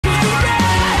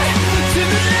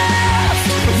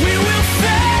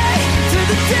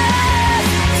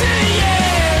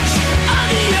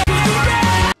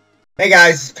Hey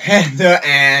guys, Panther,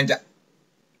 and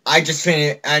I just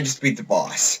beat the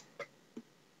boss.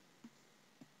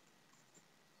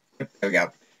 There we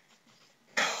go.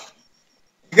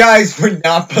 You guys would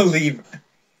not believe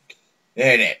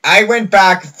it. I went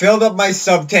back, filled up my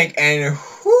sub tank, and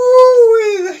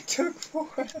whoo, that took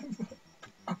forever.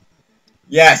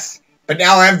 Yes, but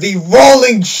now I have the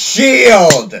rolling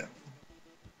shield.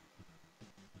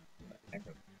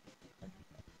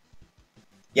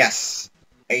 Yes,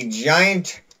 a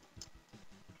giant.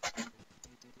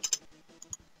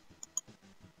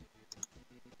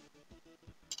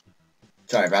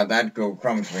 Sorry about that. Go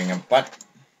crumbs ring up, but.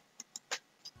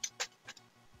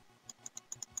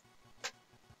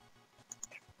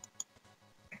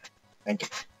 Thank you.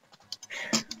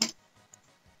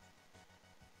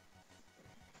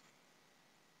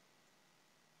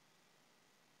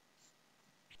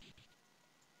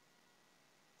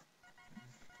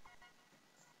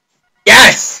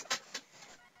 Yes!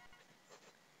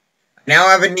 Now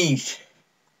I have a niche.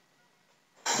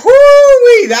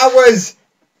 Whoo-wee! That was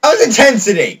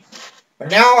intensity.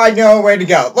 But now I know where to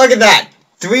go. Look at that.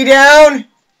 3 down.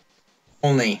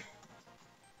 Only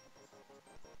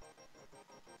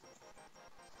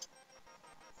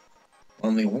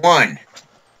 1,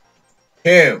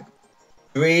 2,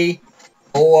 3,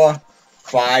 4,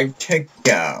 5 to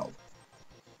go.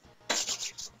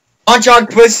 Launch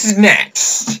Octopus is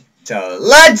next. So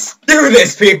let's do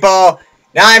this, people.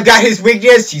 Now I've got his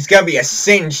weakness. He's gonna be a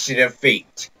cinch to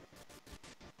defeat.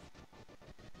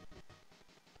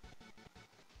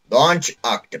 Launch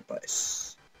Octopus.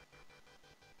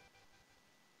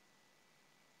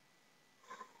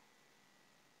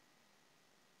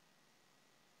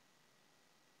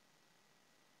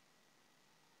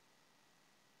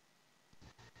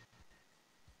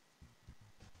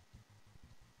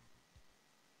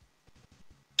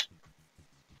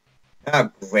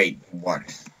 Oh, great one.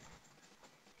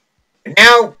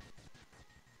 Now,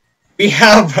 we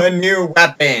have a new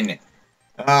weapon.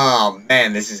 Oh,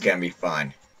 man, this is gonna be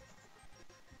fun.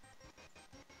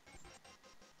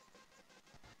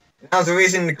 Now's the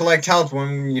reason to collect health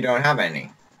when you don't have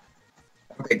any.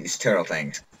 Okay, these turtle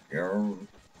things. You're...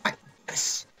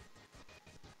 Yes.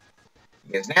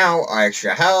 Because now, our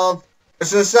extra health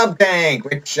is a sub-tank,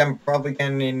 which I'm probably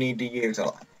gonna need to use a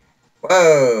lot.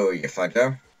 Whoa, you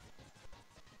fucker.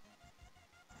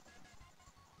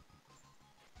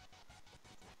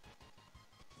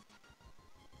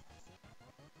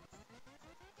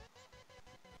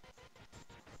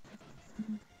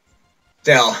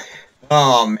 Still,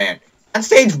 oh man,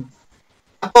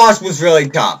 that boss was really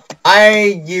tough.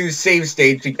 I used save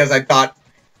stage because I thought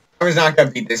I was not gonna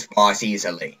beat this boss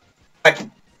easily. But,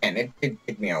 and it did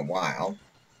take me a while.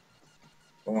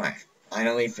 Oh, I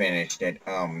finally finished it.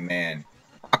 Oh man.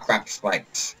 Oh crap,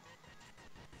 spikes.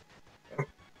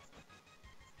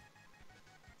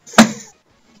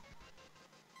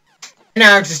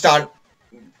 Now I have to start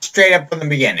straight up from the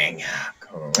beginning.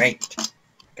 Great.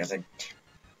 Because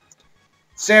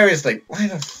seriously, why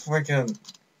the frickin'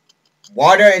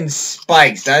 water and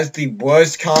spikes? That is the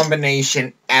worst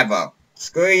combination ever.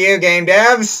 Screw you, game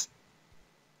devs.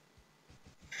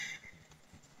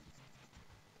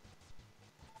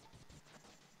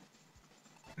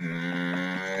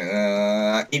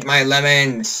 Eat my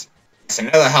lemons. It's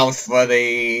another health for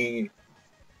the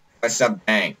sub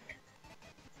bank.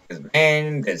 Because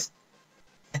man, there's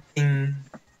nothing.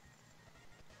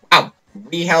 Wow,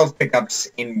 3 health pickups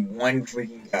in one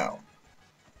freaking go.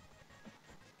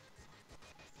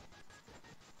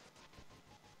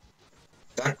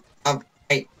 Son of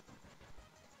a...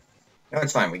 No,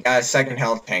 it's fine. We got a second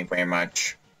health tank, pretty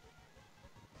much.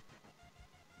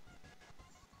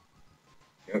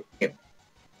 Yep.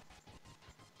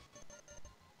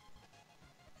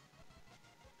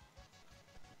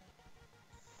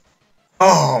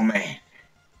 Oh, man.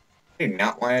 I do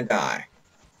not want to die.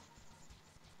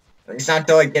 At least not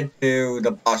until I get to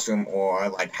the boss room or,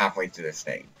 like, halfway through the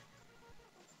stage.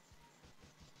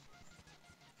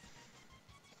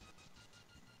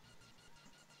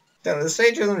 So, the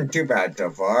stage isn't too bad so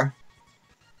far.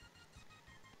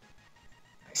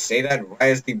 I say that right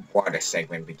as the water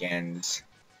segment begins.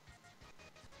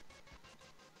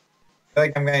 I feel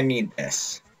like I'm gonna need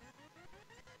this.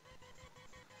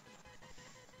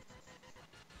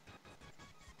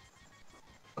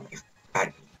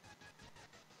 God.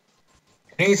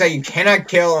 It means that you cannot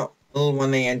kill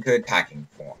when they enter attacking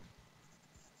form.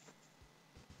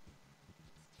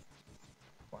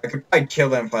 Well, I could probably kill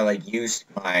them if I, like, used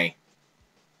my...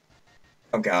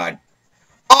 Oh, God.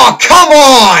 Oh, come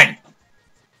on!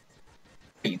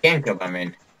 You can kill them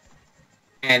in.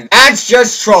 And that's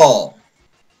just troll.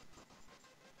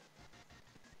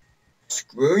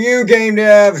 Screw you, game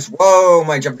devs! Whoa,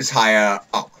 my jump is higher.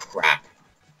 Oh, crap.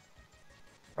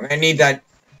 I'm gonna need that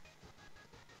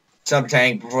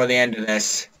sub-tank before the end of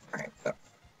this. Alright, so.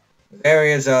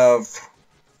 Areas of...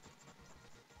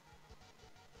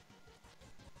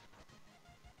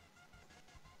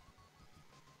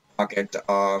 pockets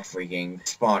of freaking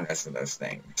spawners for those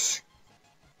things.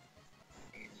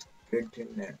 Good to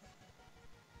know.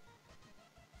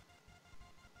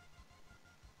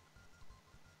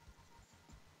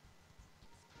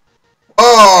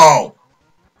 Oh!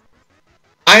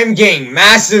 I'm getting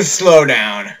massive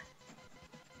slowdown.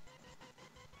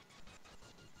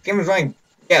 Game is running.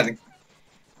 Yeah,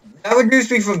 that reduced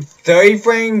me from 30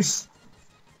 frames.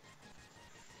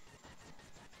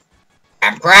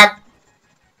 Crap.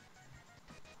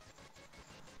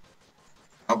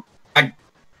 Oh, I.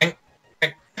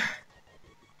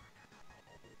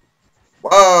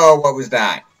 Whoa, what was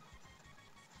that?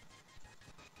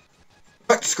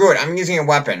 But screw it, I'm using a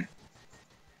weapon.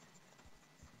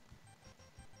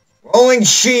 Rolling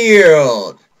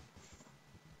shield!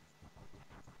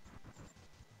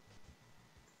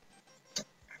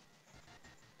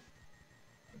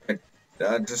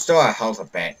 Restore our health a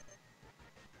bit.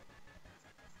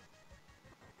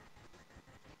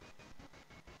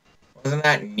 Wasn't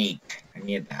that neat? I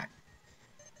need that.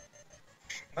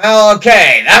 Well,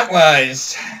 okay, that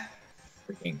was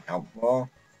freaking helpful.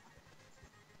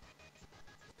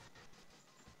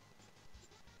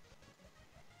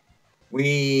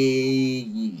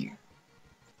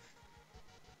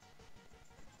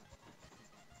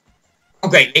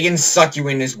 Okay, they can suck you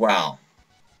in as well.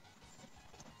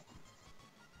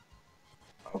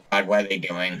 Oh god, what are they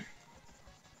doing?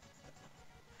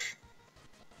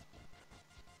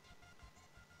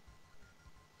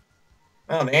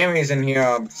 Well, the enemies in here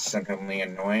are suddenly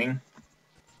annoying.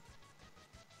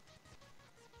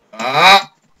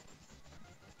 Ah!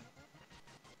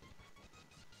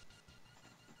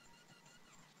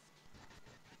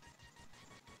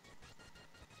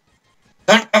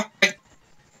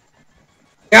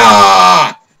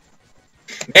 Ah!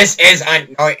 This is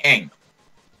annoying.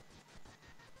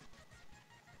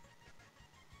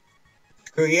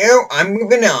 Screw you, I'm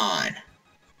moving on.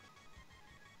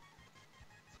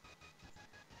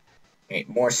 Okay,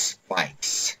 more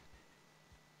spikes.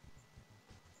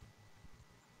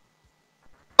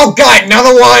 Oh god,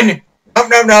 another one! No,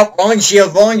 no, no. Rolling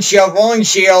shield, rolling shield, rolling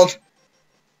shield.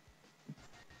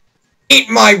 Eat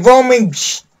my rolling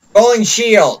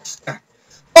shields.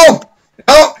 Oh!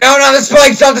 No, no, no, the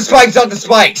spikes, not the spikes, not the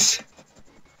spikes.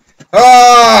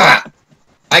 Ah!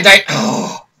 I died.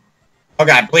 Oh. Oh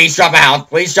god, please drop a health,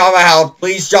 please drop a health,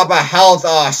 please drop a health.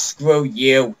 Oh, screw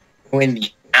you. You're in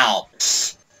the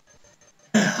Alps.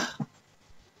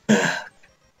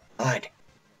 God.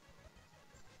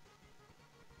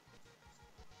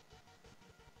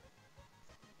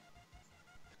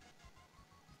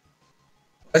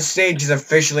 What stage is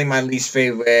officially my least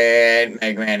favorite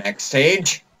Megaman X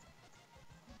stage?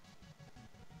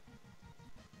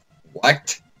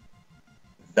 What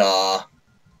the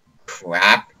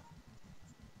crap?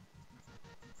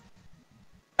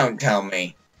 Don't tell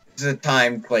me. This is a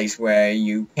time place where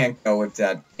you can't go if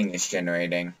that thing is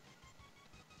generating.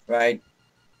 Right?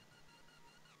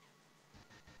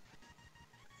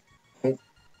 Oh.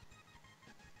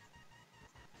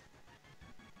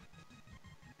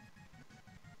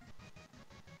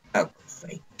 Oh,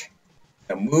 great.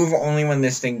 So move only when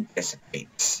this thing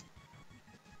dissipates.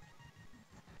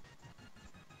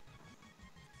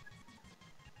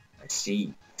 I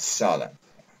see. I saw that.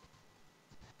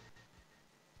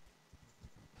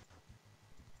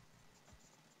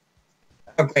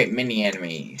 Oh, great. Mini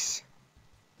enemies.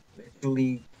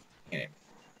 Literally.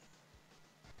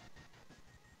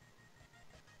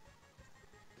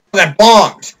 Oh, that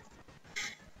bombed!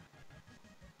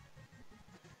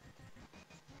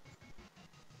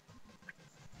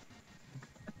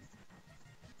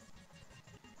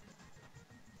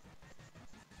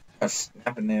 Oh,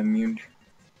 snapping the immune.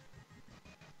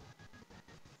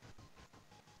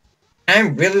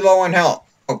 I'm really low on health.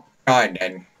 Oh, god,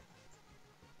 then.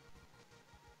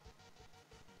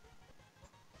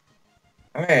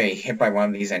 I'm gonna get hit by one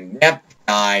of these and yep,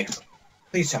 die.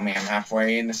 Please tell me I'm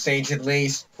halfway in the stage at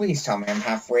least. Please tell me I'm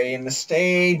halfway in the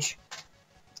stage.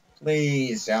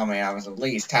 Please tell me I was at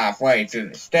least halfway through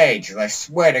the stage. I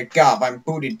swear to God, if I'm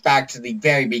booted back to the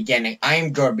very beginning,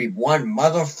 I'm gonna be one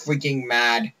mother freaking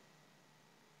mad.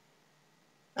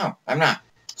 Oh, I'm not.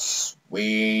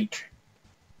 Sweet.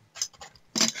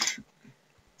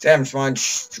 Sam Sponge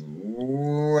straight.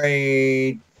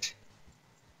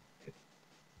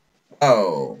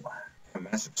 Oh, a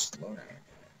massive slowdown.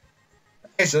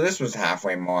 Okay, so this was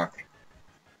halfway mark.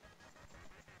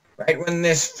 Right when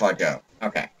this photo.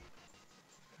 Okay.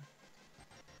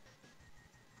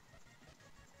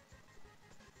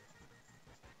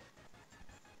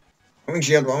 Woman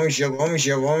shield, woman shield, woman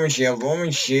shield, woman shield, woman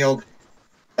shield.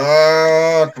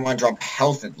 Come on, drop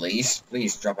health at least.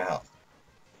 Please, drop a health.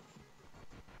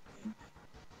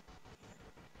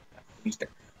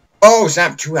 Oh,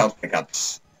 snap, 2 health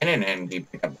pickups. And an energy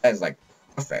pickup. That is, like,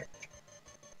 perfect.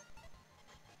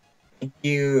 Thank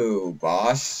you,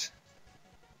 boss.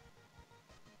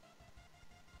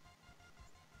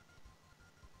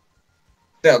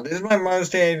 So, this is my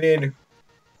most hated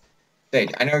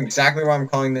stage. I know exactly what I'm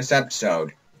calling this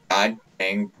episode. God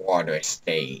dang water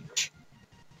stage.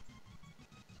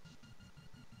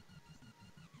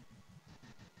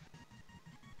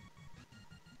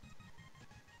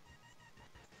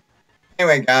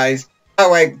 Anyway, guys.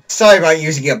 Oh, wait. Sorry about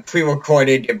using a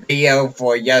pre-recorded video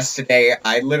for yesterday.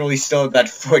 I literally still have that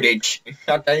footage. In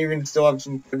fact, I even still have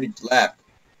some footage left.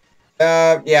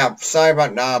 Yeah. Sorry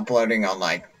about not uploading on,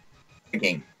 like,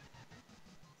 freaking...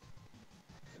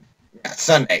 Yeah,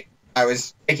 Sunday. I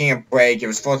was taking a break. It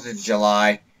was 4th of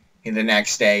July the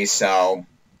next day, so...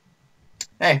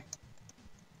 Hey.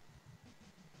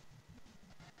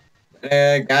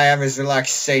 Guy have his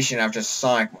relaxation after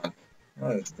Sonic Month.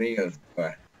 Oh, those videos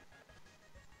were...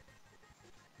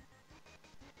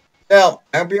 Well,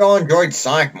 I hope you all enjoyed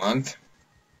Sonic Month.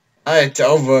 It's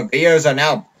over. Videos are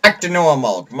now back to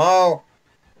normal. Tomorrow...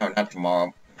 No, not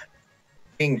tomorrow.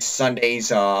 Being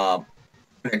Sunday's,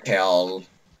 Undertale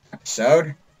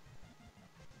episode.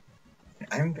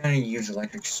 I'm gonna use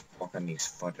electric spark on these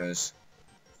photos.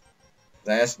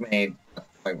 I estimate that's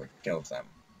probably what kills them.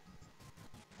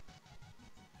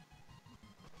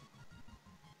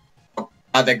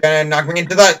 Oh, they're gonna knock me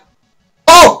into the...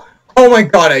 Oh! Oh my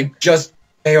god, I just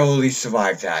barely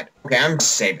survived that. Okay, I'm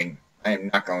saving. I am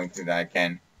not going through that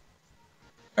again.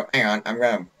 Oh, hang on, I'm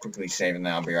gonna quickly save and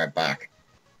then I'll be right back.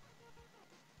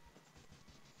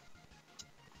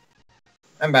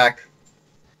 I'm back.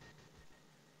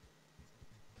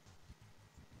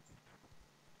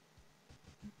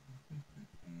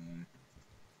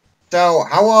 So,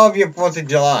 how all of your 4th of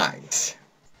Julys?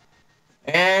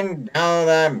 And now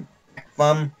that I'm back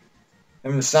from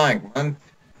the Sonic Month,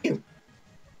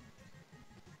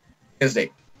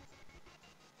 Tuesday.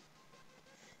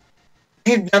 I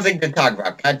have nothing to talk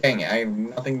about. God dang it, I have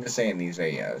nothing to say in these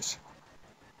videos.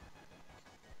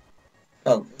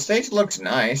 Oh, the stage looks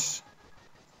nice.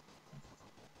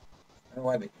 I don't know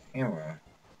why the camera...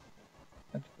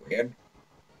 That's weird.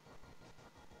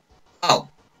 Oh,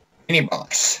 mini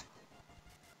boss.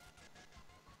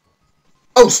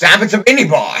 Oh, snap, it's a mini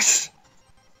boss!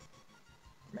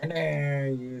 I'm gonna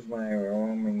use my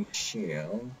roaming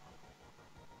shield.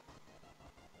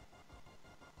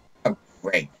 Oh,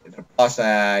 great. It's a boss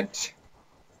that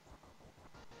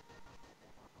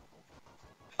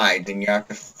hides and you have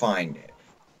to find it.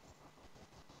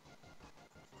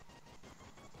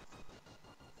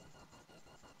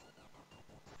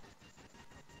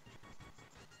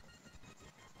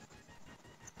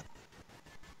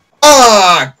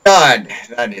 Oh, God!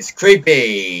 That is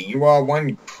creepy! You are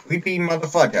one creepy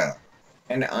motherfucker.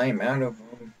 And I am out of...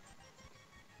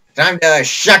 Time to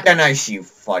shotgun ice, you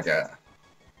fudger.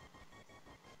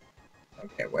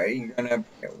 Okay, where are you gonna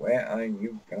appear? Where are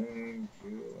you going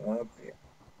to appear?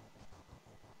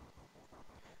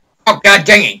 Oh, god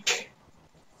dang it!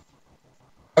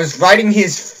 I was riding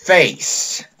his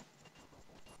face.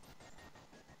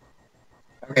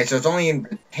 Okay, so it's only in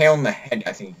the tail and the head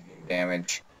I think you can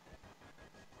damage.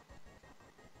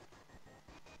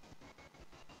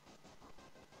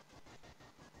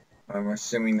 I'm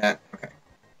assuming that... Okay.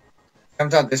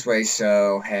 Comes out this way,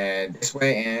 so head this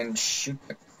way and shoot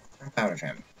the crap out of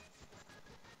him.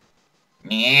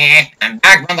 Yeah, I'm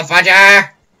back, motherfucker!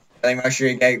 Really,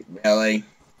 Moshirige? Really?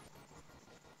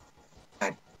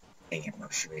 God dang it,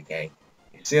 Moshirige.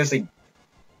 You seriously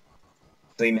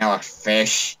now a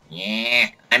fish? Yeah,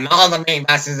 I'm all the main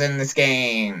bosses in this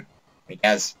game!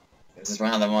 Because this is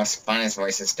one of the most funnest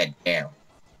voices to do.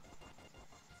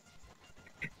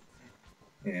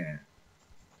 Yeah.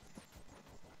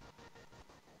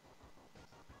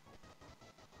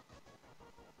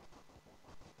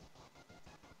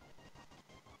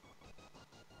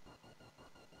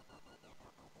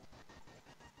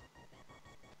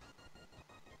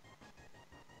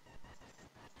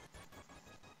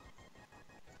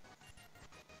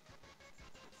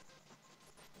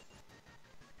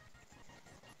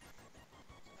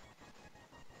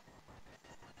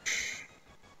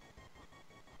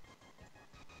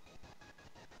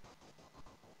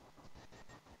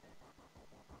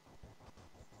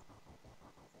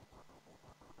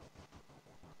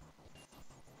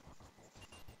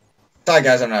 Sorry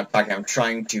guys, I'm not talking. I'm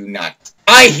trying to not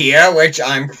die here, which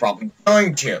I'm probably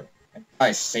going to.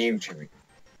 I saved you.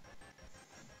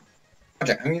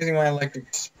 Okay, I'm using my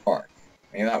electric spark.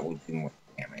 Maybe that will do more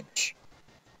damage.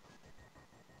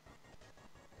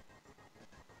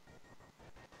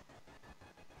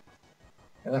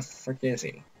 Where the frick is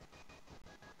he?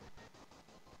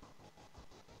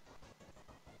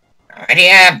 Right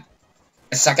here!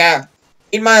 Sucker!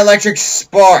 Eat my electric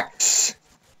sparks!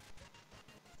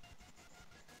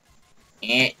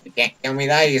 You can't kill me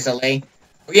that easily.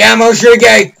 Oh, yeah,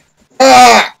 Moshige!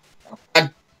 Ah!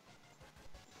 I'm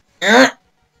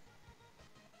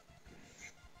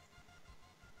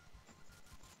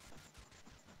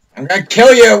gonna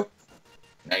kill you!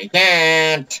 No, you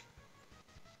can't!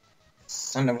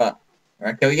 Son of a... I'm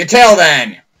gonna kill your tail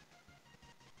then!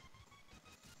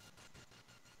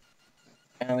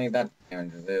 Apparently that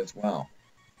damages it as well.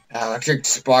 Electric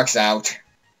sparks out.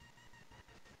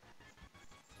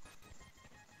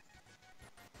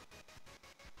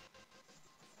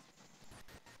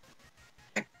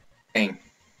 Dang.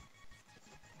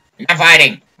 You're not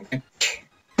fighting!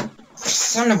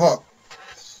 Son of a...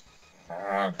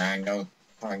 Oh man, no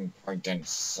fucking point didn't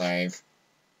save. I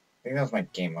think that was my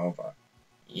game over.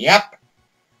 Yep!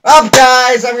 Well,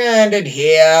 guys, I'm gonna end it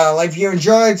here. Like, if you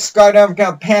enjoyed, subscribe, don't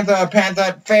forget Panther,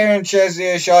 favorite and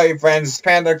share, show your friends.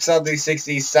 Panther,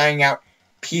 Salty60, signing out.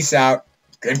 Peace out.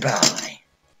 Goodbye.